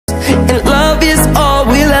and love is all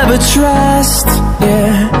we'll ever trust.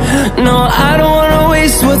 Yeah, no, I don't wanna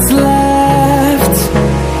waste what's left.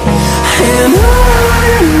 And on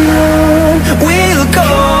we'll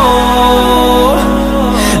go,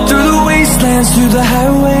 through the wastelands, through the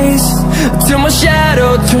highways, till my shadow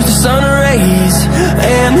turns to sun rays.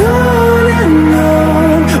 And on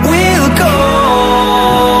we'll go,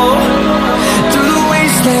 through the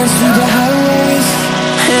wastelands, through the highways,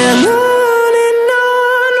 and on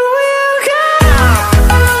we'll go.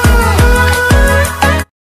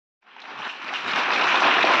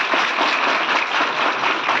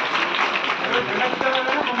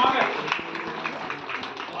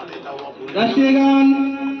 राष्ट्रीय गान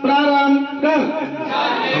प्रारंभ कर।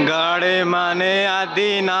 गाड़े माने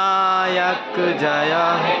अधिनायक जय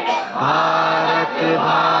भारत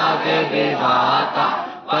भाग्य विधाता,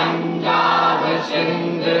 पंजाब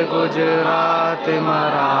सिंध गुजरात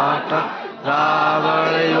मराठा,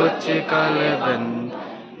 रावण उच्चकल बिंद,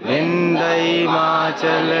 विंध्य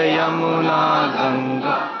हिमाचल यमुना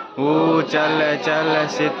गंगा, ऊचल चल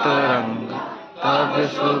सितरंग, तब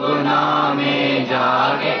शुभ नामे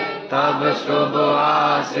जागे, तब शुभ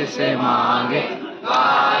आशीष मांगे,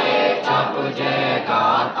 गाए जप जय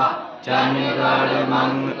गाथा, जनगण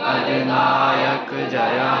मन अधिनायक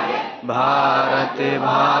जय भारत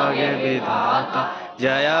भाग्य विधाता,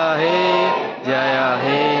 जय हे जय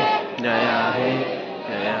हे जय हे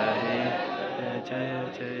जय हे जय जय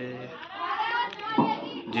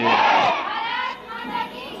जय।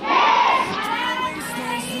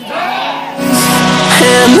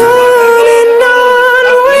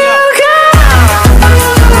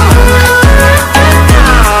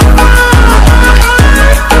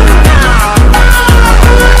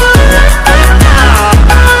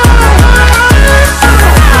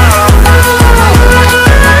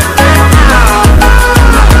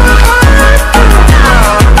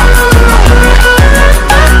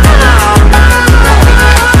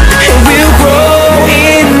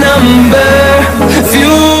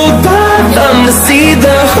 See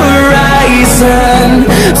the horizon,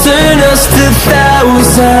 turn us to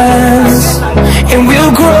thousands, and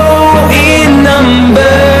we'll grow in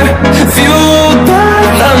number, fueled by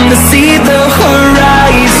them to see the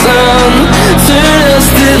horizon, turn us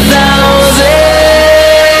to thousands,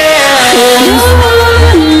 and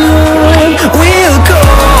on we'll go,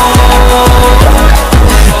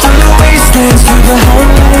 through the wastelands, through the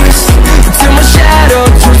highways, till my shadow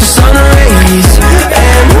turns to sun rays,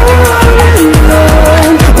 and on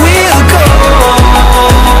we'll go,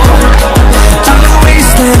 through the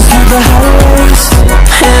wastelands, through the highways,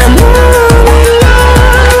 and on we'll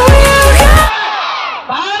go.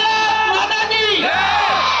 Bharat माता की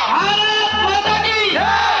भारत माता की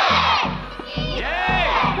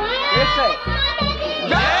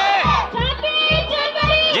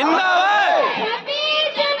जिंदाबाद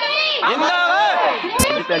जिंदाबाद।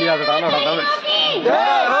 पहली बार बताना होता है।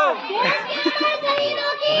 जय हो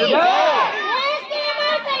जय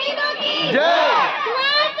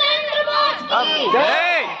जय।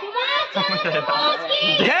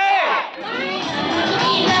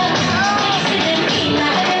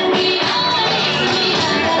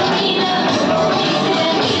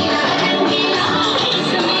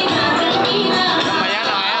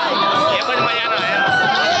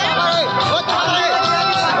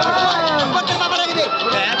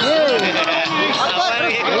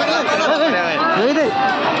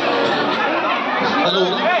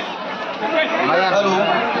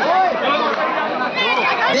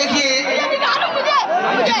 देखिए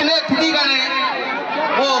जितने अतिथिगण हैं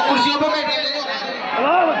वो कुर्सियों पर बैठे हैं,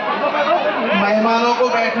 मेहमानों को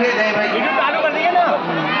बैठने दें भाई।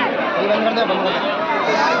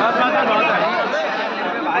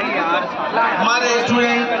 हमारे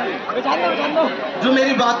स्टूडेंट जो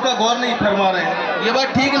मेरी बात का गौर नहीं फरमा रहे हैं, ये बात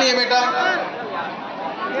ठीक नहीं है बेटा,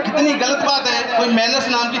 कितनी गलत बात है। कोई मैनर्स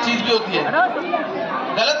नाम की चीज भी होती है,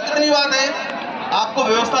 गलत कितनी बात है, आपको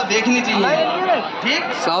व्यवस्था देखनी चाहिए। ठीक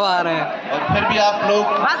सब आ रहे हैं और फिर भी आप लोग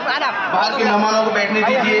बाहर के मेहमानों को बैठने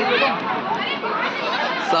दीजिए।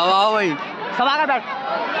 सब आओ भाई, सब आकर बैठ।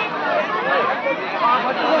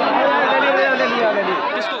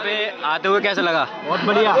 किसको आते हुए कैसा लगा? बहुत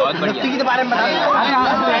बढ़िया, बहुत बढ़िया। नुक्ती के बारे में बता।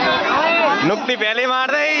 नुक्ती पहले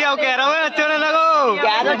मार दे या कह रहा हूँ अच्छे ने लगो,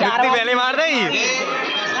 नुक्ती पहले मार दे।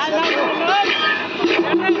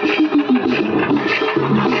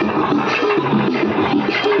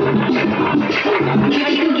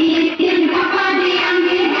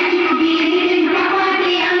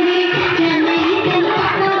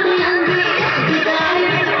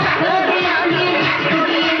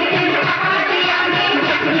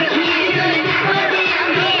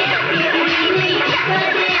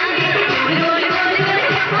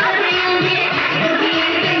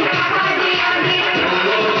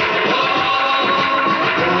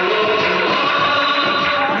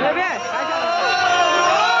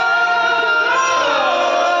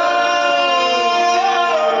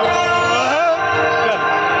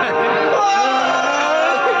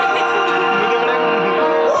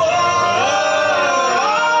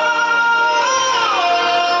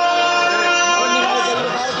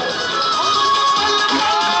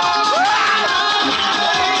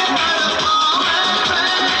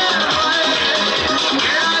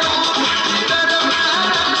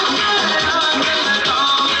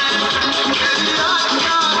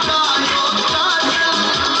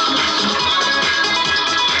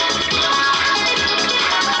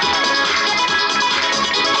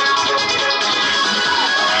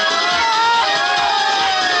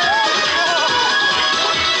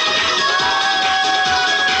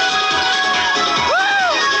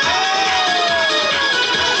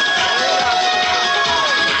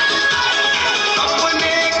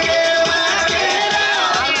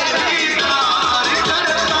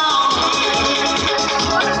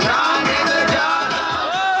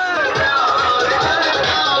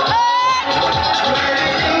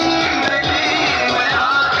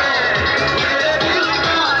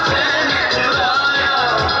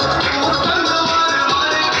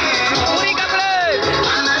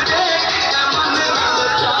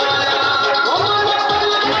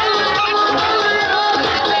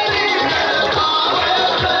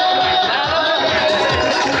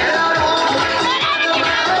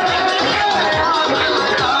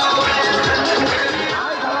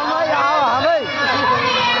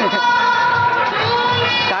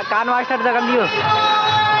 गान मास्टर जगह लियो।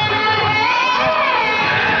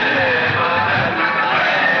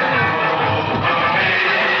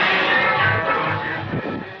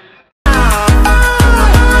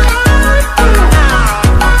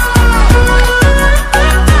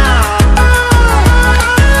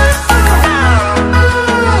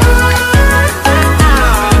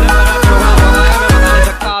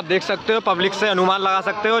 देख सकते हो, पब्लिक से अनुमान लगा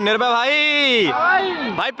सकते हो। निर्भय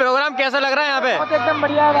भाई प्रोग्राम कैसा लग रहा है यहाँ पे? एकदम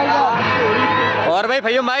बढ़िया है भाई। और भाई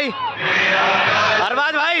फैयम भाई,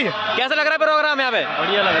 अरबाज भाई, कैसा लग रहा है प्रोग्राम यहाँ पे?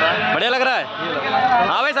 बढ़िया लग रहा है। बढ़िया लग रहा है।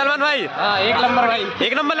 हाँ भाई सलमान भाई, हाँ एक नंबर भाई,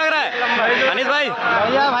 एक नंबर लग रहा है। अनीस भाई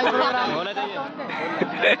बढ़िया भाई प्रोग्राम होना चाहिए।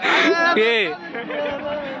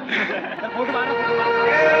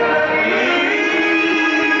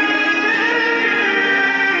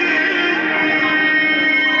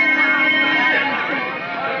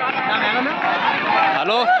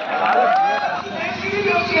 हेलो,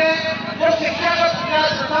 जो शिक्षा का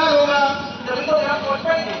प्रसार होगा जब तो यहाँ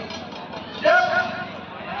पहुंचेंगे।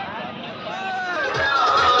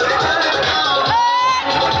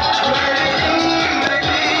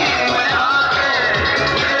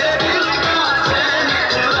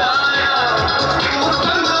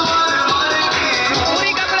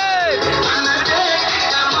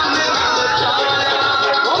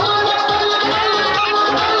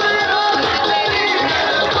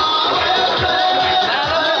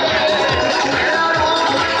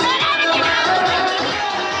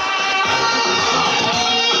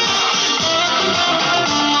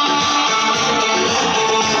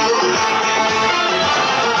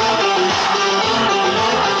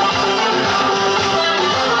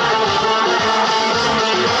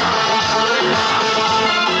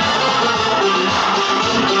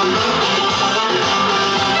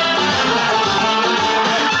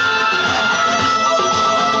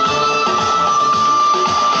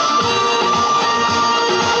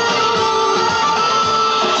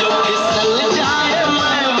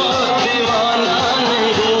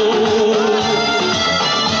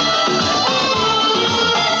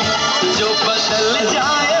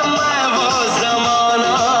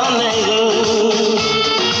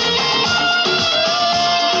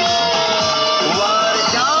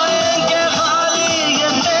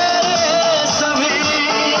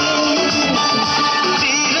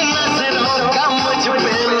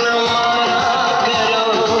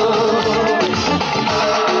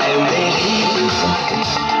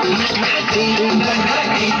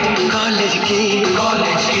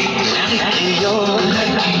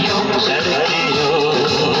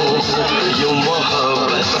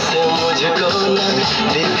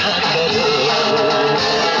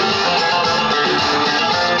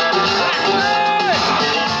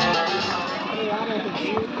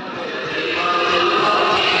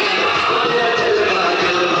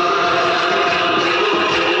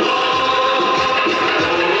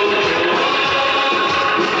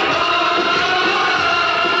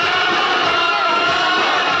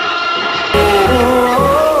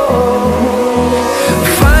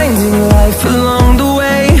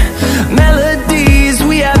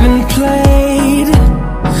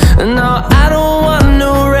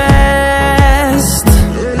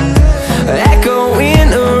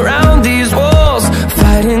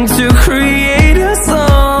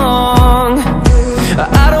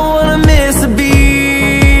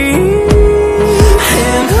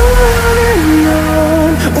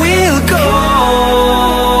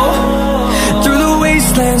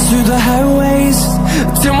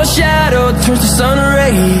 Till my shadow turns to sun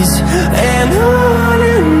rays, and on